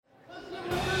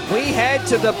We head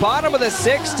to the bottom of the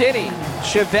sixth inning.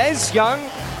 Chavez Young,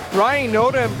 Ryan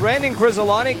Noda, and Brandon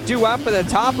Grizzolonic due up at the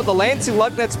top of the Lansing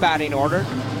Lugnuts batting order,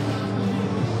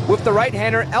 with the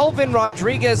right-hander Elvin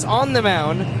Rodriguez on the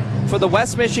mound for the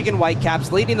West Michigan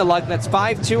Whitecaps, leading the Lugnuts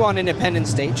 5-2 on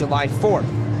Independence Day, July 4th.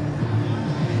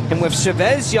 And with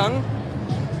Chavez Young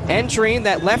entering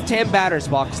that left-hand batter's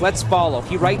box, let's follow.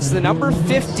 He writes the number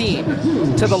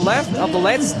 15 to the left of the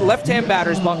left-hand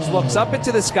batter's box, looks up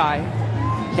into the sky,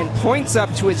 and points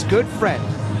up to his good friend,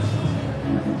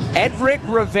 Edric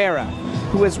Rivera,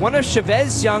 who is one of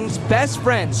Chavez Young's best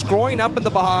friends growing up in the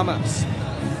Bahamas,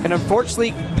 and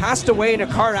unfortunately passed away in a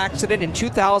car accident in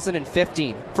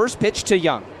 2015. First pitch to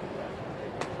Young.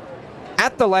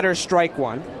 At the letter, strike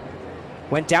one.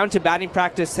 Went down to batting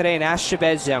practice today and asked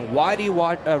Chavez Young, why do you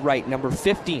want write number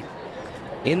 15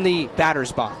 in the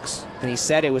batter's box? And he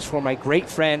said, it was for my great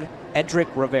friend, Edric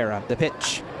Rivera. The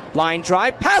pitch. Line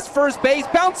drive, past first base,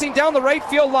 bouncing down the right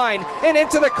field line, and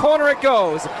into the corner it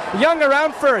goes. Young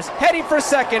around first, heading for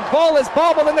second. Ball is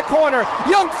bobbled in the corner.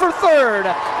 Young for third.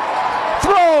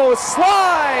 Throw,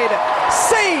 slide,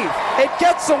 save. It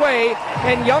gets away,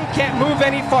 and Young can't move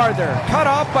any farther. Cut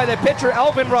off by the pitcher,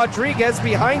 Elvin Rodriguez,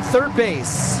 behind third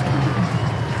base.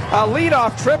 A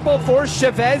leadoff triple for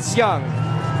Chavez Young.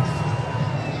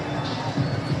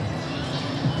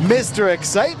 Mr.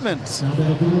 Excitement.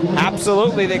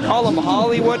 Absolutely, they call him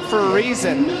Hollywood for a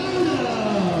reason.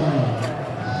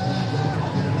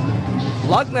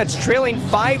 Lugnuts trailing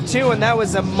 5-2, and that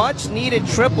was a much-needed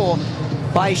triple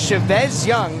by Chavez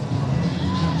Young.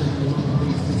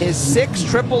 His eighth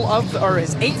triple of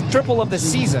the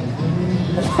season.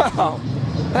 Wow,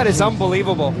 that is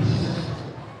unbelievable.